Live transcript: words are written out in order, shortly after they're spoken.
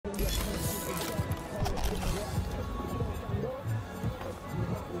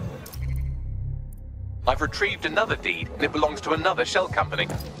I've retrieved another deed, and it belongs to another shell company.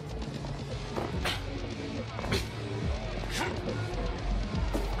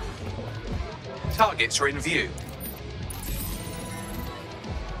 Targets are in view.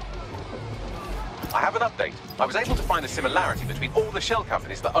 I have an update. I was able to find a similarity between all the shell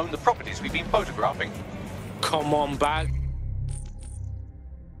companies that own the properties we've been photographing. Come on, bag.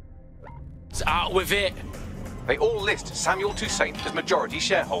 It's out with it. They all list Samuel Toussaint as majority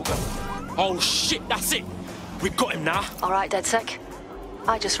shareholder. Oh shit, that's it. We got him now. All right, DedSec.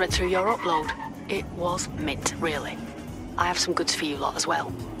 I just read through your upload. It was mint, really. I have some goods for you lot as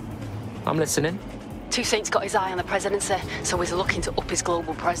well. I'm listening. Toussaint's got his eye on the presidency, so he's looking to up his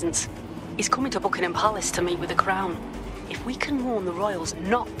global presence. He's coming to Buckingham Palace to meet with the Crown. If we can warn the royals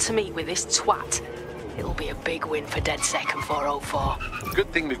not to meet with this twat, it'll be a big win for DedSec and 404.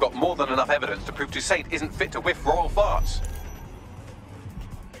 Good thing we've got more than enough evidence to prove Toussaint isn't fit to whiff royal farts.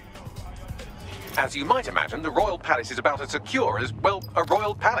 As you might imagine, the royal palace is about as secure as, well, a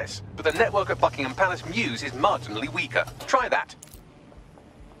royal palace. But the network at Buckingham Palace Mews is marginally weaker. Try that.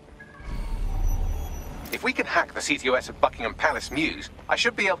 If we can hack the CTOS of Buckingham Palace Mews, I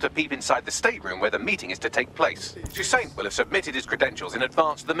should be able to peep inside the stateroom where the meeting is to take place. Toussaint will have submitted his credentials in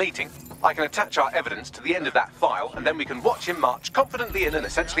advance of the meeting. I can attach our evidence to the end of that file, and then we can watch him march confidently in and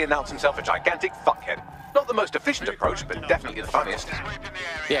essentially announce himself a gigantic fuckhead. Not the most efficient approach, but definitely the funniest.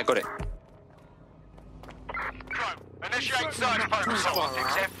 Yeah, got it. Initiate search probe someone.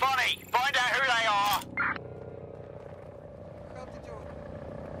 They're funny. Find out who they are.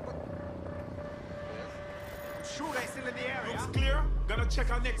 Sure they're still in the area. Looks clear. Gonna check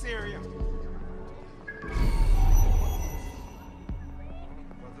our next area.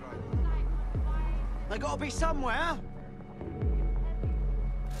 They gotta be somewhere.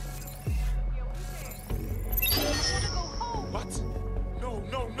 What? No,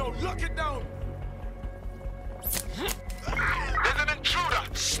 no, no. Lock it down. There's an intruder.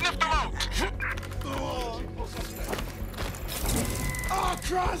 Sniff them out. Oh,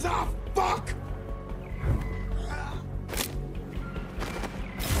 cries off. Fuck.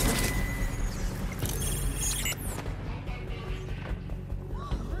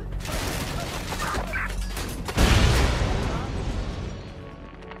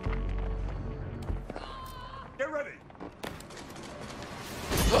 Get ready.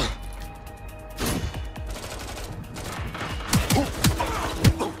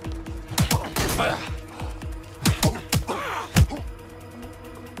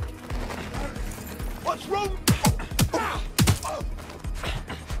 What's wrong?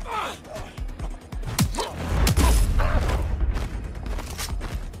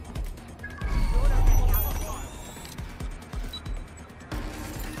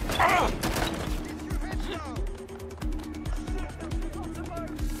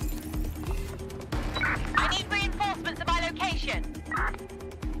 I need reinforcements at my location.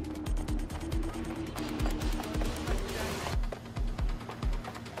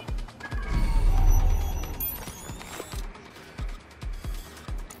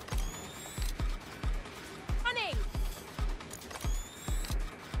 Running!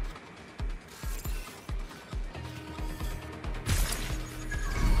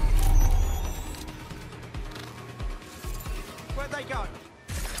 Where'd they go?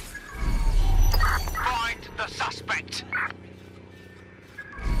 Find the suspect.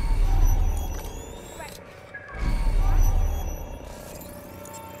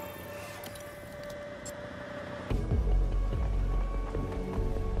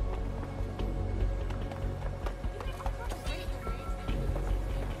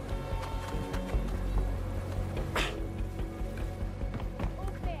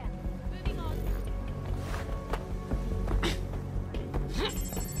 All clear. Moving on.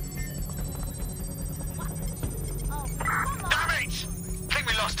 Oh, come on!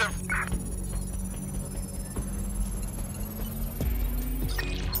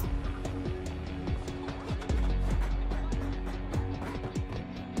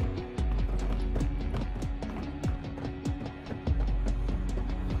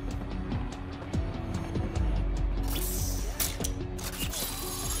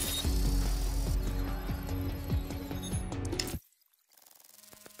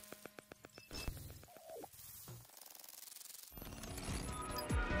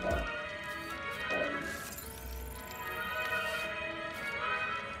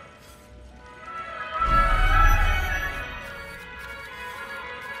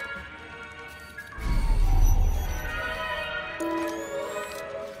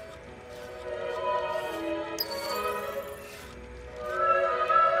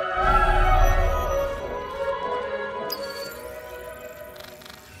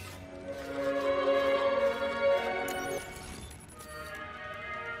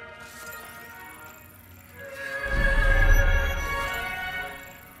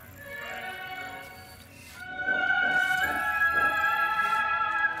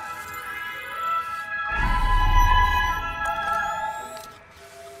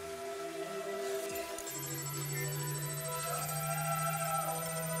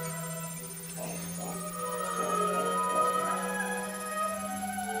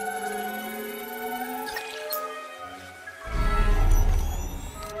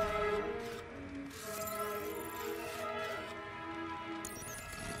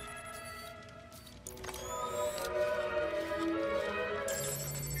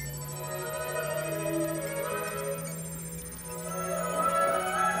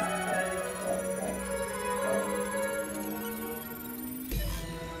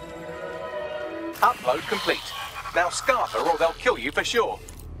 Upload complete. Now scarf her or they'll kill you for sure.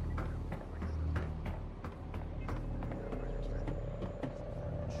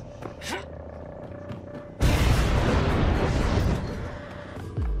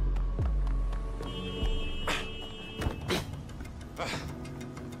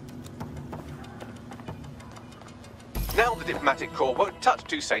 Now the diplomatic corps won't touch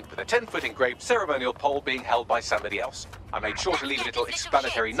Toussaint with a 10-foot engraved ceremonial pole being held by somebody else. I made sure to leave a little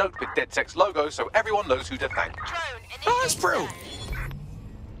explanatory note with DedSec's logo so everyone knows who to thank. Oh, that's brilliant.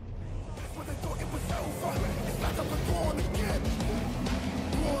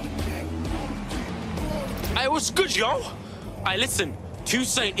 Hey, what's good, yo? Hey, listen,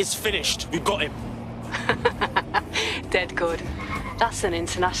 Toussaint is finished. We got him. Dead good. That's an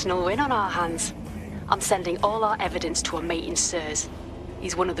international win on our hands. I'm sending all our evidence to a mate in Sirs.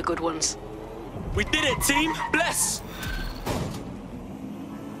 He's one of the good ones. We did it, team. Bless.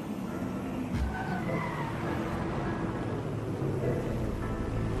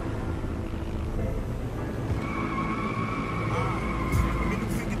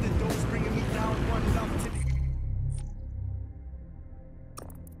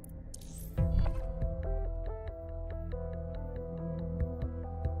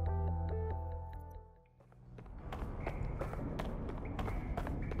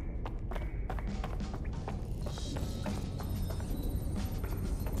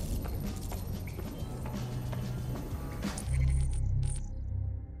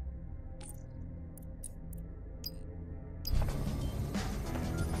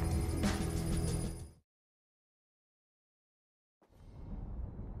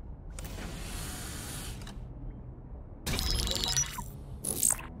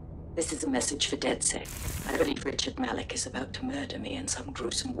 This is a message for DedSec. I believe Richard Malik is about to murder me in some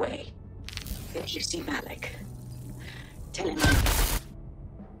gruesome way. If you see Malik, tell him.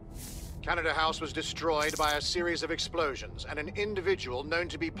 Canada House was destroyed by a series of explosions, and an individual known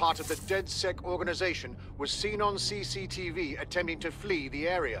to be part of the DedSec organization was seen on CCTV attempting to flee the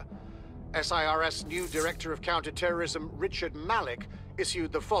area. SIRS new Director of Counterterrorism, Richard Malik,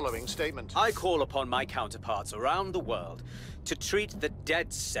 issued the following statement. I call upon my counterparts around the world to treat the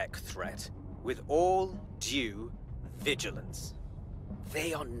DedSec threat with all due vigilance.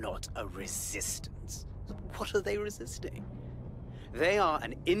 They are not a resistance. What are they resisting? They are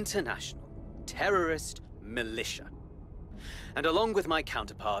an international terrorist militia. And along with my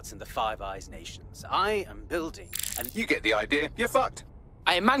counterparts in the Five Eyes nations, I am building an... You get the idea. You're fucked.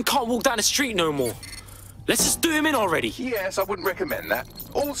 Hey, man can't walk down the street no more. Let's just do him in already. Yes, I wouldn't recommend that.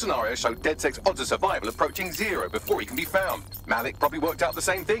 All scenarios show DedSec's odds of survival approaching 0 before he can be found. Malik probably worked out the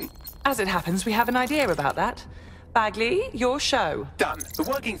same thing. As it happens, we have an idea about that. Bagley, your show. Done. The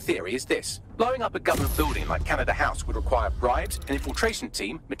working theory is this. Blowing up a government building like Canada House would require bribes, an infiltration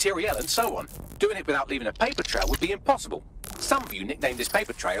team, materiel, and so on. Doing it without leaving a paper trail would be impossible. Some of you nicknamed this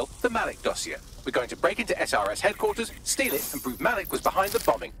paper trail the Malik dossier. We're going to break into SRS headquarters, steal it, and prove Malik was behind the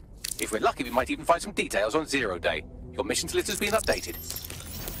bombing. If we're lucky, we might even find some details on 0 Day. Your missions list has been updated.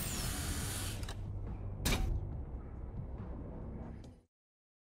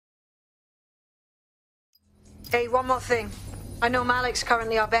 Hey, one more thing. I know Malik's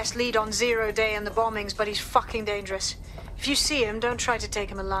currently our best lead on 0 Day and the bombings, but he's fucking dangerous. If you see him, don't try to take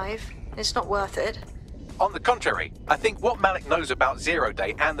him alive. It's not worth it. On the contrary, I think what Malik knows about 0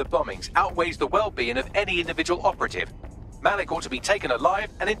 Day and the bombings outweighs the well-being of any individual operative. Malik ought to be taken alive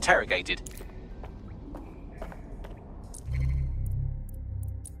and interrogated.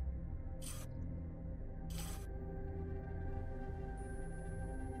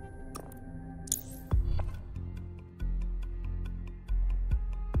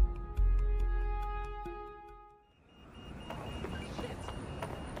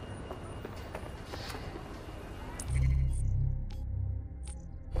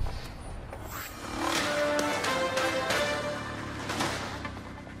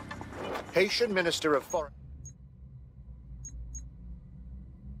 Haitian Minister of Foreign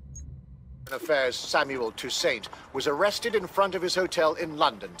Affairs Samuel Toussaint was arrested in front of his hotel in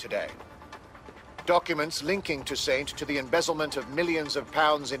London today. Documents linking Toussaint to the embezzlement of millions of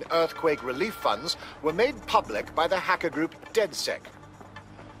pounds in earthquake relief funds were made public by the hacker group DedSec.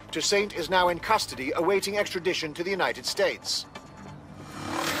 Toussaint is now in custody awaiting extradition to the United States.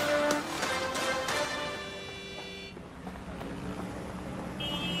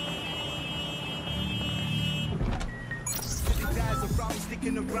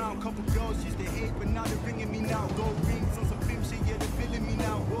 Around, couple girls used to hate, but now they're ringing me now. Gold rings on some film shit, yeah, they're feeling me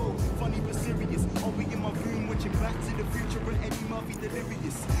now. Whoa, funny but serious. I'll be in my room watching Back to the Future and Eddie Murphy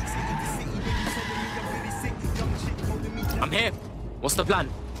delirious. City to city, baby, telling me I'm really sick. Young chick holding me down. I'm here. What's the plan?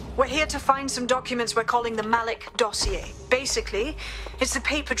 We're here to find some documents we're calling the Malik dossier. Basically, it's the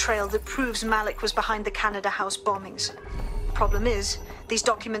paper trail that proves Malik was behind the Canada House bombings. Problem is, these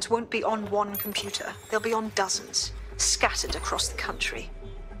documents won't be on one computer. They'll be on dozens, scattered across the country.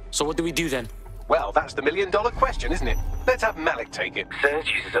 So what do we do then? Well, that's the million-dollar question, isn't it? Let's have Malik take it. SIRS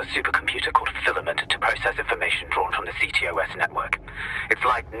uses a supercomputer called Filament to process information drawn from the CTOS network. It's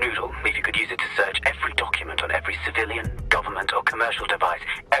like Noodle, if you could use it to search every document on every civilian, government, or commercial device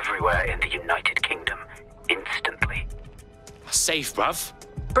everywhere in the United Kingdom, instantly. Safe, bruv.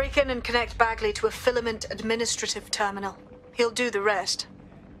 Break in and connect Bagley to a Filament administrative terminal. He'll do the rest.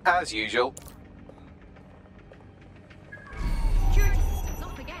 As usual. Security systems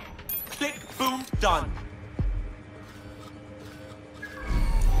off again. Click, boom, done.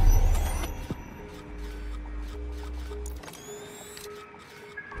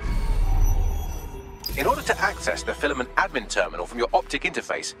 In order to access the Filament admin terminal from your optic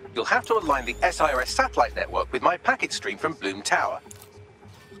interface, you'll have to align the SIRS satellite network with my packet stream from Bloom Tower.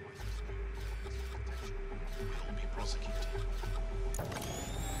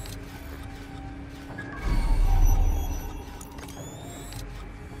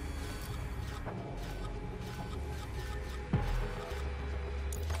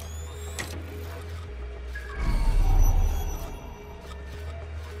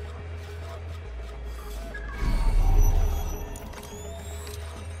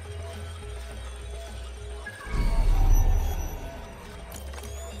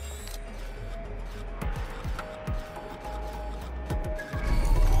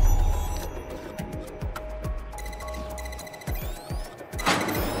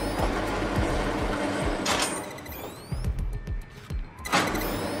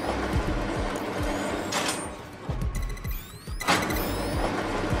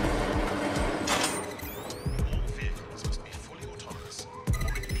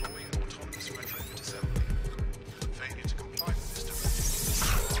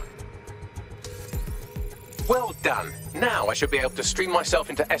 Well done. Now I should be able to stream myself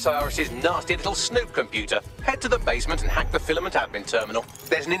into SIRS's nasty little snoop computer, head to the basement and hack the Filament admin terminal.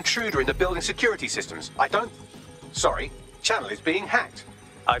 There's an intruder in the building security systems. Sorry, channel is being hacked.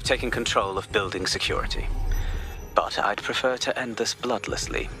 I've taken control of building security. But I'd prefer to end this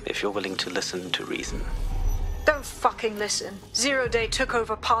bloodlessly, if you're willing to listen to reason. Don't fucking listen. Zero Day took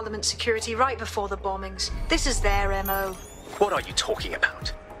over Parliament security right before the bombings. This is their MO. What are you talking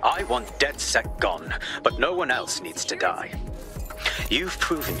about? I want DedSec gone, but no one else needs to die. You've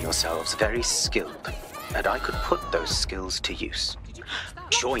proven yourselves very skilled, and I could put those skills to use.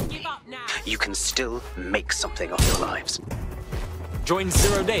 Join me. You can still make something of your lives. Join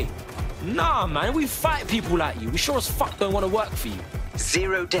Zero Day? Nah, man, we fight people like you. We sure as fuck don't want to work for you.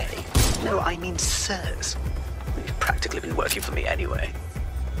 0 Day? No, I mean SIRS. You've practically been working for me anyway.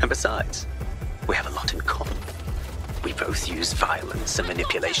 And besides, we have a lot in common. We both use violence and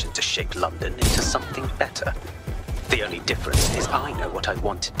manipulation to shape London into something better. The only difference is I know what I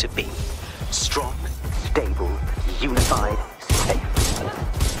want it to be. Strong, stable, unified,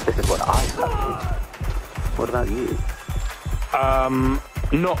 safe. This is what I love. What about you?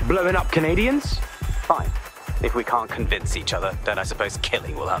 Not blowing up Canadians? Fine. If we can't convince each other, then I suppose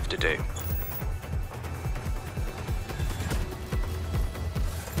killing will have to do.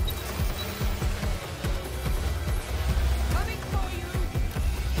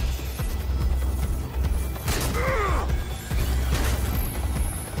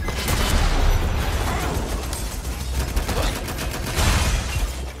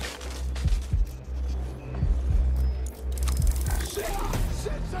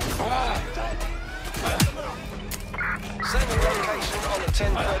 Sending location on the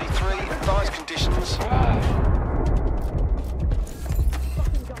 1033, advised conditions.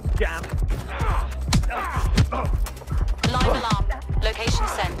 Jam. Live alarm. Location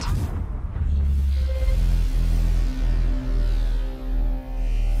sent.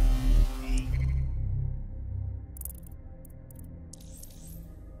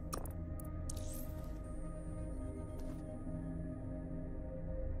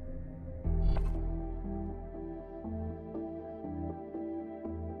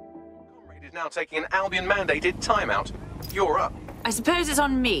 Now taking an Albion-mandated timeout. You're up. I suppose it's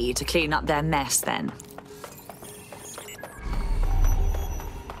on me to clean up their mess, then.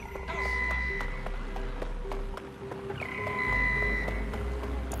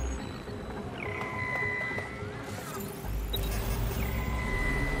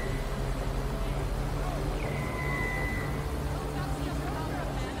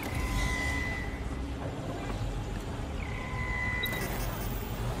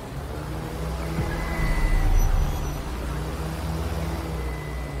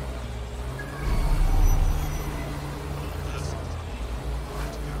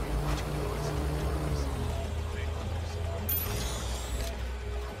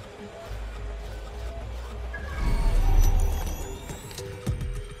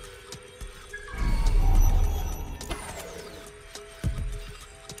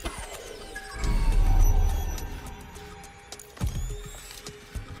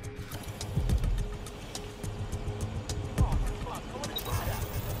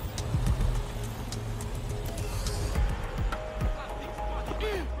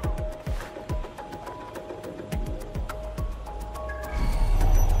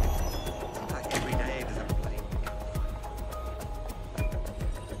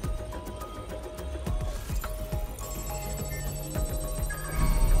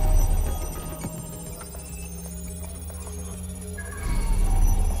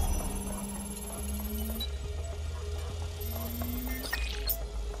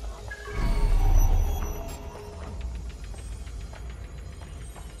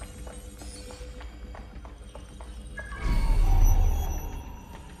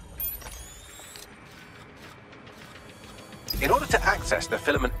 In order to access the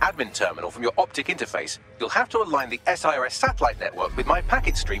filament admin terminal from your optic interface, you'll have to align the SIRS satellite network with my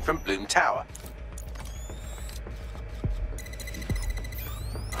packet stream from Bloom Tower.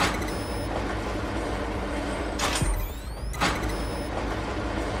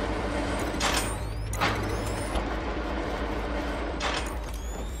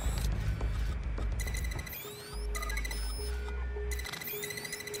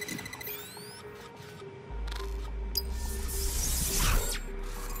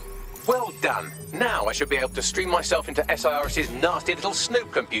 Well done. Now I should be able to stream myself into SIRS's nasty little Snoop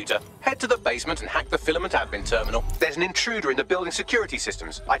computer, head to the basement and hack the filament admin terminal. There's an intruder in the building security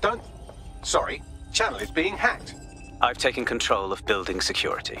systems. Sorry, channel is being hacked. I've taken control of building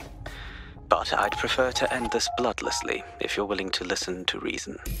security. But I'd prefer to end this bloodlessly, if you're willing to listen to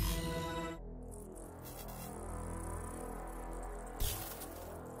reason.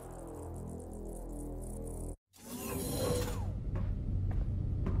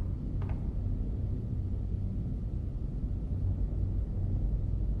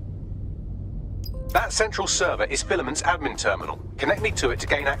 That central server is Filament's admin terminal. Connect me to it to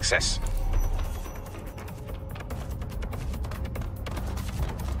gain access.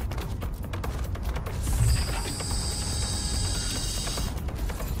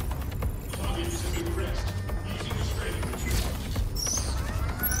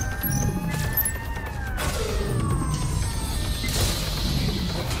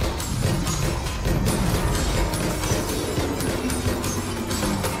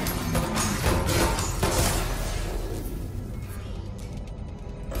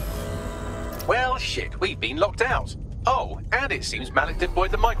 Well, shit, we've been locked out. Oh, and it seems Malik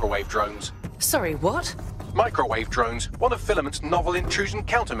deployed the microwave drones. Sorry, what? Microwave drones, one of Filament's novel intrusion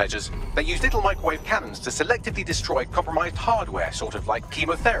countermeasures. They use little microwave cannons to selectively destroy compromised hardware, sort of like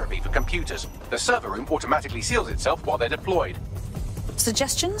chemotherapy for computers. The server room automatically seals itself while they're deployed.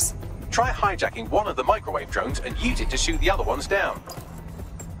 Suggestions? Try hijacking one of the microwave drones and use it to shoot the other ones down.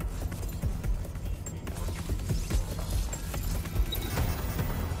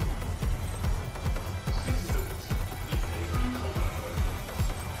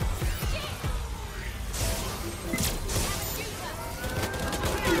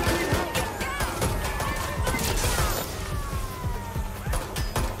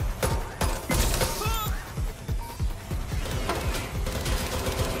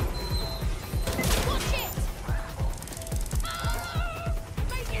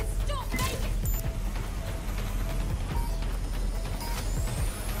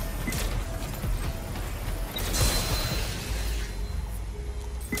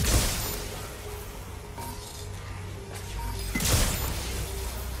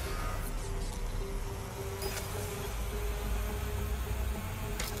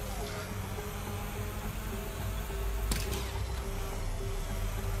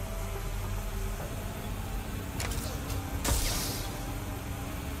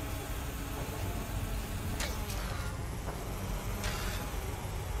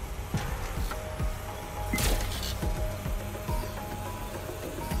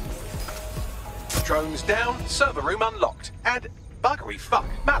 Drones down, server room unlocked. And buggery fuck,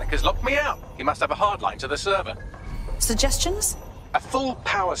 Malik has locked me out. He must have a hardline to the server. Suggestions? A full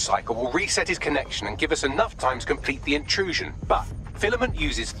power cycle will reset his connection and give us enough time to complete the intrusion. But Filament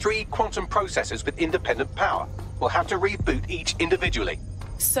uses 3 quantum processors with independent power. We'll have to reboot each individually.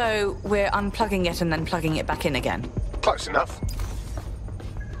 So we're unplugging it and then plugging it back in again? Close enough.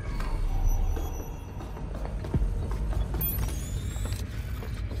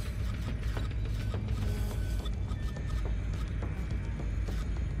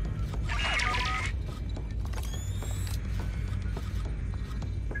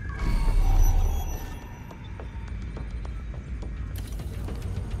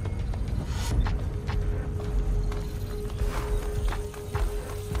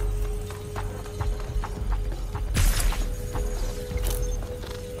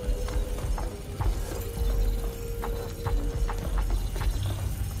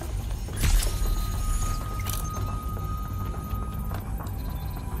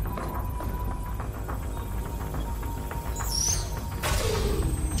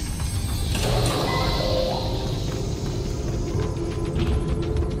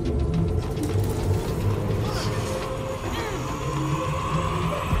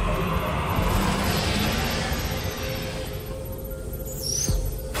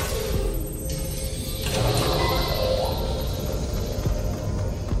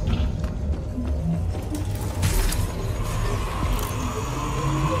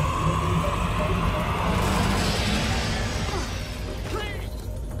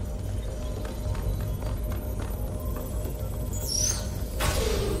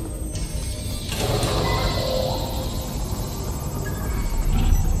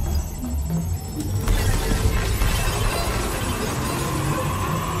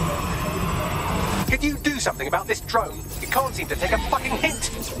 something about this drone. It can't seem to take a fucking hint.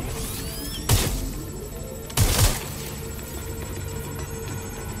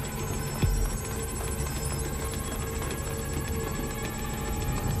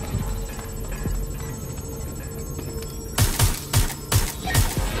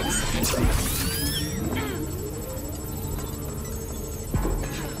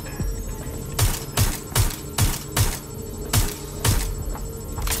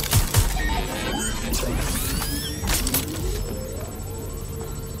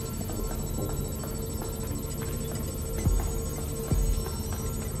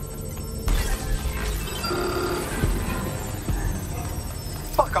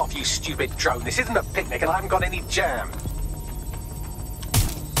 Fuck off, you stupid drone. This isn't a picnic and I haven't got any jam.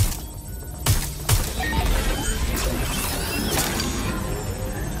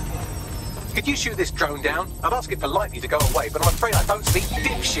 Could you shoot this drone down? I'd ask it politely to go away, but I'm afraid I don't speak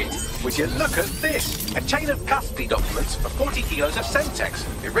dipshit. Would you look at this? A chain of custody documents for 40 kilos of Semtex.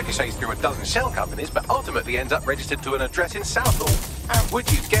 It ricochets through a dozen shell companies, but ultimately ends up registered to an address in Southall. And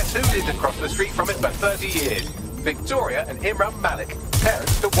would you guess who lived across the street from it for 30 years? Victoria and Imran Malik,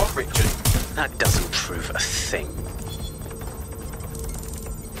 parents to one Richard. That doesn't prove a thing.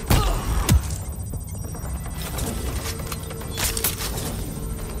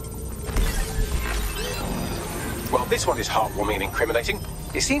 Well, this one is heartwarming and incriminating.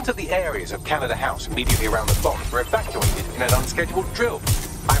 It seems that the areas of Canada House immediately around the bombs were evacuated in an unscheduled drill.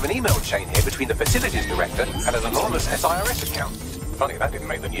 I have an email chain here between the facilities director and an anonymous SIRS account. Funny that didn't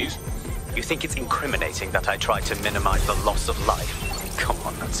make the news. You think it's incriminating that I tried to minimize the loss of life? Come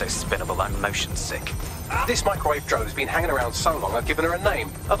on, that's so spinnable, I'm motion sick. This microwave drone has been hanging around so long I've given her a name.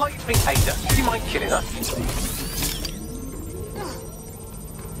 I'd like you to meet Ada. Would you mind killing her?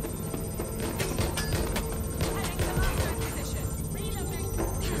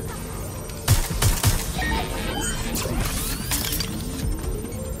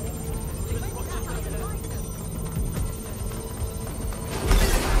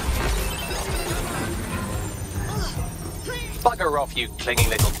 Bugger off, you clinging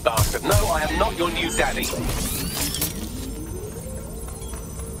little bastard. No, I am not your new daddy.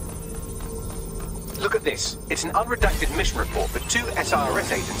 Look at this. It's an unredacted mission report for 2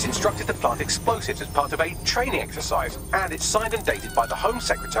 SIRS agents instructed to plant explosives as part of a training exercise. And it's signed and dated by the Home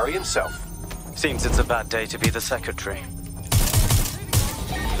Secretary himself. Seems it's a bad day to be the Secretary.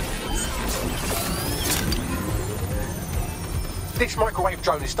 This microwave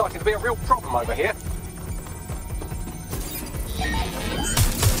drone is starting to be a real problem over here.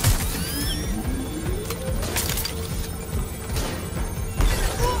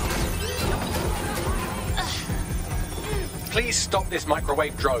 Please stop this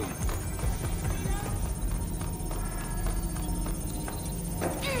microwave drone.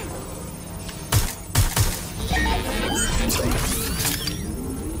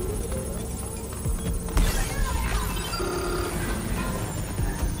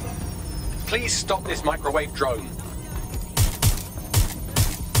 Please stop this microwave drone.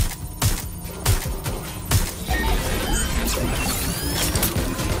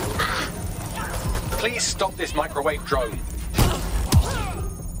 Please stop this microwave drone.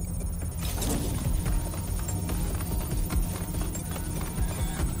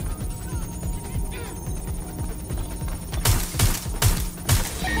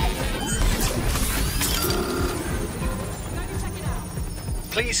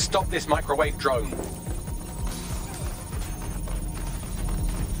 Please stop this microwave drone.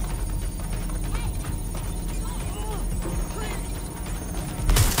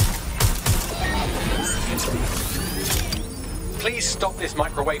 Please stop this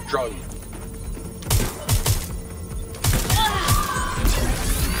microwave drone.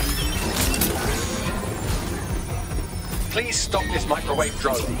 Please stop this microwave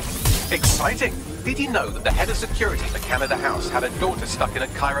drone. Exciting! Did you know that the head of security for Canada House had a daughter stuck in a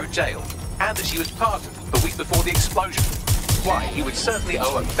Cairo jail, and that she was pardoned the week before the explosion? Why, he would certainly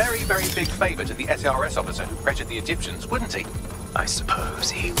owe a very, very big favour to the SRS officer who pressured the Egyptians, wouldn't he? I suppose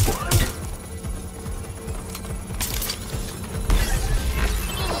he would.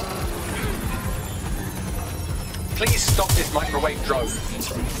 Please stop this microwave drone.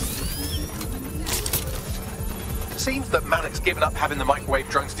 Seems that Malik's given up having the microwave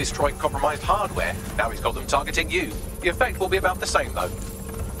drones destroy compromised hardware. Now he's got them targeting you. The effect will be about the same, though.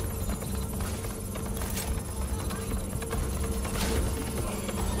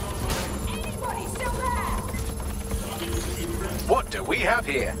 What do we have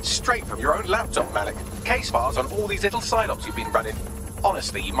here? Straight from your own laptop, Malik. Case files on all these little psyops you've been running.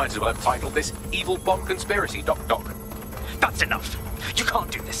 Honestly, you might as well have titled this Evil Bomb Conspiracy, Doc. That's enough. You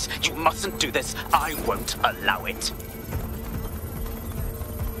can't do this. You mustn't do this. I won't allow it.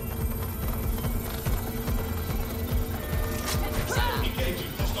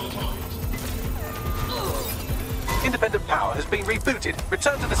 Independent power has been rebooted.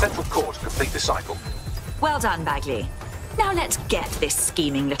 Return to the central core to complete the cycle. Well done, Bagley. Now let's get this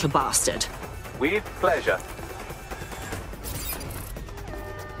scheming little bastard. With pleasure.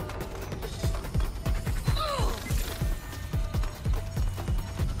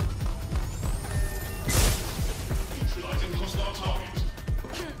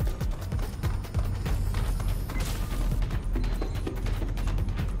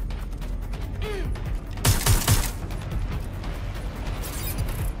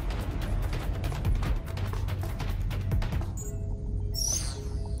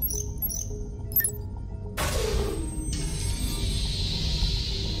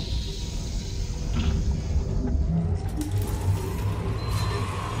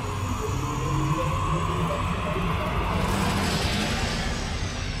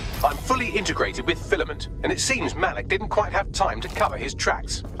 I'm fully integrated with Filament, and it seems Malik didn't quite have time to cover his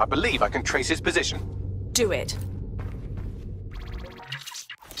tracks. I believe I can trace his position. Do it.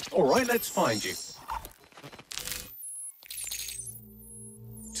 All right, let's find you.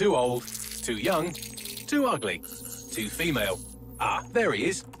 Too old, too young, too ugly, too female. Ah, there he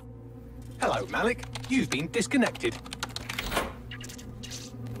is. Hello, Malik. You've been disconnected.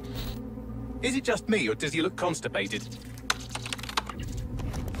 Is it just me, or does he look constipated?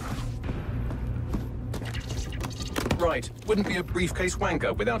 Right, wouldn't be a briefcase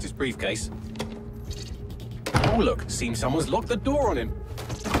wanker without his briefcase. Oh look, seems someone's locked the door on him.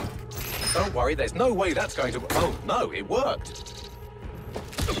 Don't worry, there's no way that's going to... Oh no, it worked.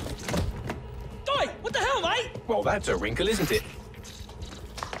 Oi, what the hell, mate? Well, that's a wrinkle, isn't it?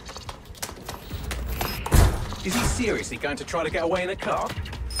 Is he seriously going to try to get away in a car?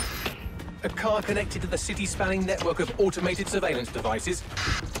 A car connected to the city-spanning network of automated surveillance devices?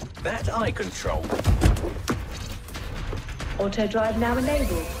 That I control. Auto drive now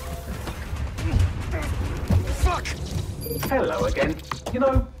enabled. Fuck! Hello again. You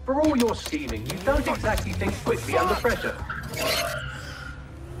know, for all your scheming, you don't exactly think quickly under pressure.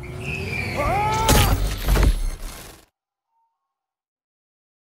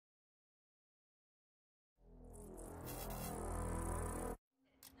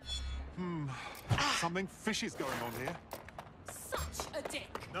 Something fishy's going on here. Such a dick.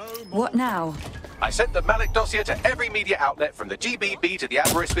 What now? I sent the Malik dossier to every media outlet from the GBB to the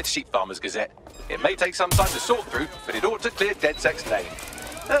Aberystwyth Sheep Farmers Gazette. It may take some time to sort through, but it ought to clear DedSec's name.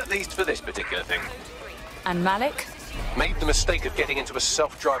 At least for this particular thing. And Malik? Made the mistake of getting into a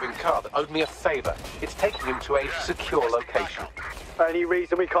self-driving car that owed me a favour. It's taking him to a secure location. Any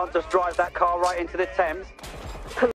reason we can't just drive that car right into the Thames?